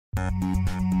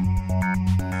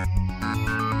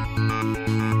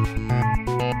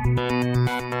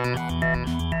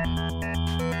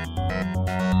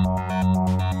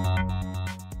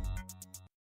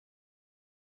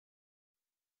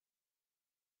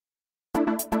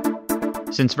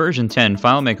Since version 10,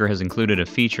 FileMaker has included a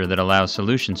feature that allows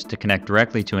solutions to connect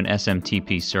directly to an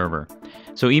SMTP server,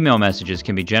 so email messages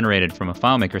can be generated from a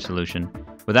FileMaker solution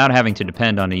without having to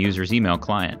depend on a user's email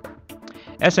client.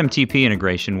 SMTP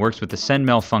integration works with the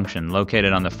SendMail function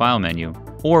located on the File menu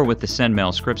or with the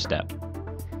SendMail script step.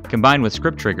 Combined with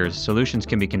script triggers, solutions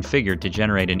can be configured to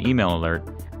generate an email alert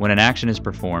when an action is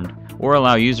performed or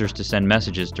allow users to send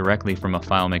messages directly from a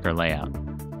FileMaker layout.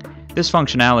 This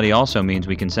functionality also means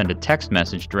we can send a text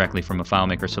message directly from a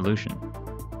FileMaker solution.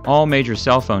 All major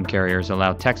cell phone carriers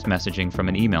allow text messaging from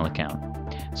an email account.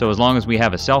 So as long as we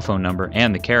have a cell phone number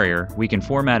and the carrier, we can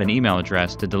format an email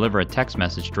address to deliver a text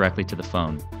message directly to the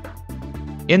phone.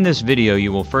 In this video,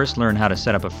 you will first learn how to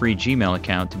set up a free Gmail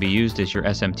account to be used as your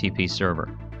SMTP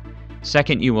server.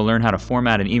 Second, you will learn how to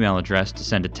format an email address to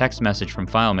send a text message from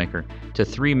FileMaker to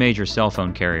 3 major cell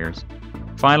phone carriers.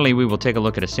 Finally, we will take a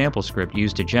look at a sample script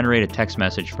used to generate a text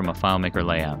message from a FileMaker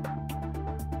layout.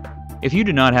 If you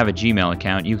do not have a Gmail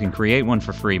account, you can create one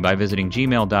for free by visiting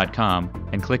gmail.com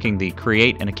and clicking the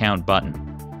Create an Account button.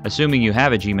 Assuming you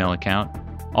have a Gmail account,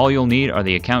 all you'll need are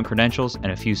the account credentials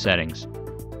and a few settings.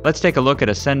 Let's take a look at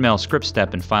a SendMail script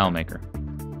step in FileMaker.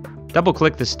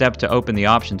 Double-click the step to open the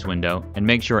Options window and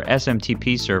make sure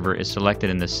SMTP server is selected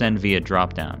in the Send Via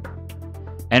dropdown.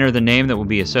 Enter the name that will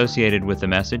be associated with the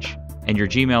message and your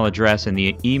Gmail address in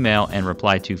the Email and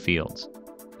Reply To fields.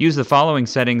 Use the following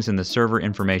settings in the Server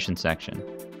Information section.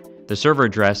 The server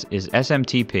address is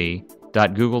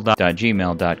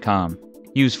smtp.google.gmail.com.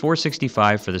 Use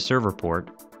 465 for the server port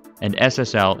and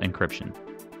SSL encryption.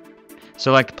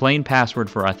 Select Plain Password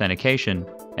for authentication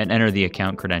and enter the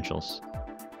account credentials.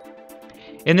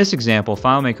 In this example,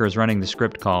 FileMaker is running the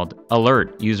script called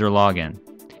Alert User Login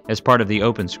as part of the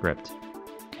Open script.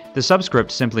 The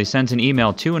subscript simply sends an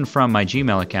email to and from my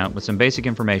Gmail account with some basic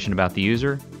information about the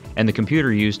user and the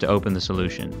computer used to open the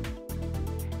solution.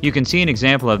 You can see an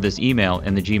example of this email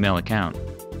in the Gmail account.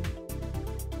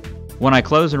 When I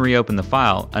close and reopen the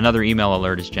file, another email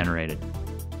alert is generated.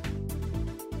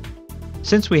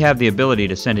 Since we have the ability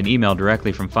to send an email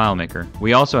directly from FileMaker,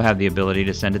 we also have the ability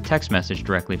to send a text message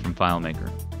directly from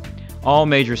FileMaker. All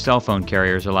major cell phone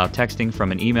carriers allow texting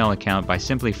from an email account by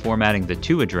simply formatting the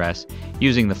to address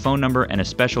using the phone number and a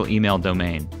special email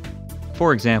domain.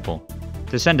 For example,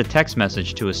 to send a text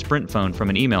message to a Sprint phone from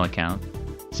an email account,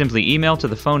 simply email to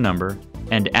the phone number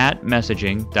and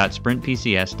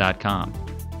 @messaging.sprintpcs.com.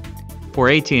 For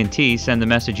AT&T, send the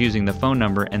message using the phone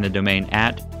number and the domain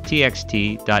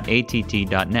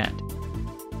 @txt.att.net.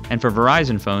 And for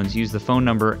Verizon phones, use the phone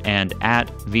number and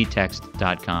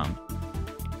 @vtext.com.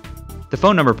 The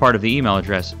phone number part of the email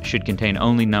address should contain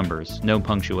only numbers, no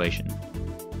punctuation.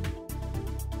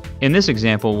 In this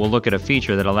example, we'll look at a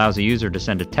feature that allows a user to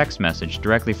send a text message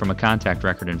directly from a contact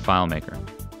record in FileMaker.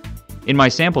 In my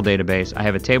sample database, I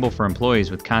have a table for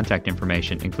employees with contact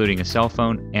information, including a cell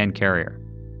phone and carrier.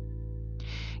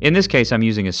 In this case, I'm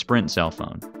using a Sprint cell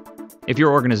phone. If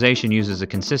your organization uses a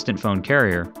consistent phone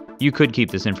carrier, you could keep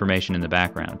this information in the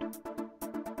background.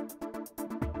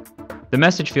 The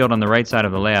message field on the right side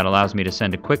of the layout allows me to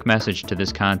send a quick message to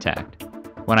this contact.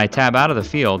 When I tab out of the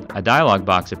field, a dialog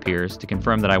box appears to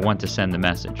confirm that I want to send the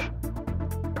message.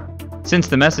 Since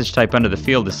the message type under the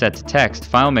field is set to text,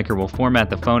 FileMaker will format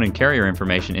the phone and carrier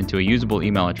information into a usable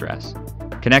email address,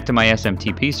 connect to my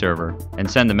SMTP server, and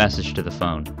send the message to the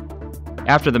phone.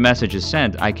 After the message is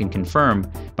sent, I can confirm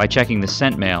by checking the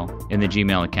Sent Mail in the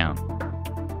Gmail account.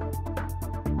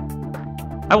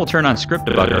 I will turn on Script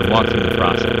Debugger and walk through the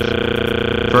process.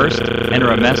 First,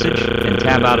 enter a message and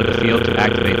tab out of the field to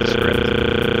activate the script.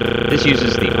 This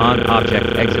uses the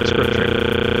onObjectExit script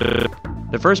trigger.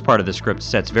 The first part of the script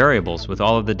sets variables with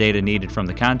all of the data needed from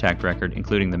the contact record,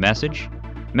 including the message,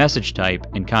 message type,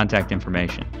 and contact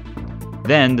information.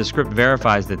 Then, the script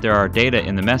verifies that there are data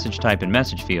in the message type and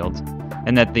message fields,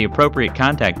 and that the appropriate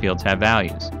contact fields have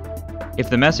values. If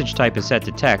the message type is set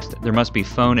to text, there must be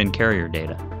phone and carrier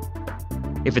data.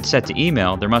 If it's set to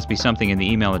email, there must be something in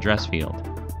the email address field.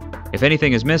 If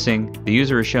anything is missing, the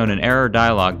user is shown an error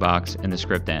dialog box and the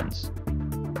script ends.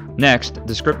 Next,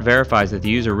 the script verifies that the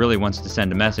user really wants to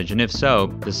send a message, and if so,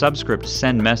 the subscript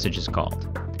send message is called.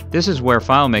 This is where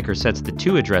FileMaker sets the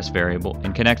to address variable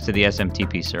and connects to the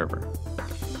SMTP server.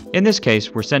 In this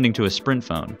case, we're sending to a Sprint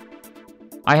phone.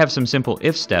 I have some simple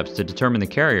if steps to determine the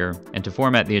carrier and to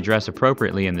format the address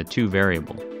appropriately in the to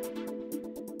variable.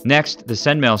 Next, the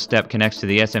SendMail step connects to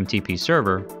the SMTP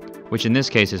server, which in this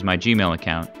case is my Gmail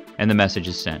account, and the message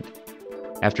is sent.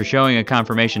 After showing a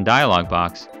confirmation dialog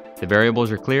box, the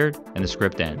variables are cleared and the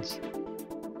script ends.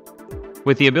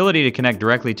 With the ability to connect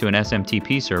directly to an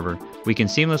SMTP server, we can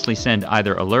seamlessly send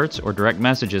either alerts or direct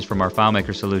messages from our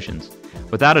FileMaker solutions,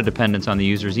 without a dependence on the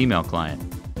user's email client.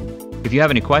 If you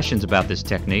have any questions about this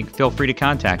technique, feel free to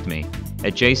contact me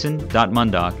at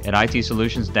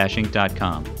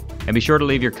jason.mundock@ITSolutions-inc.com, and be sure to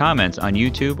leave your comments on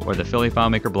YouTube or the Philly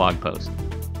FileMaker blog post.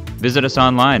 Visit us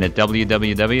online at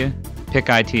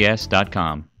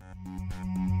www.pickits.com.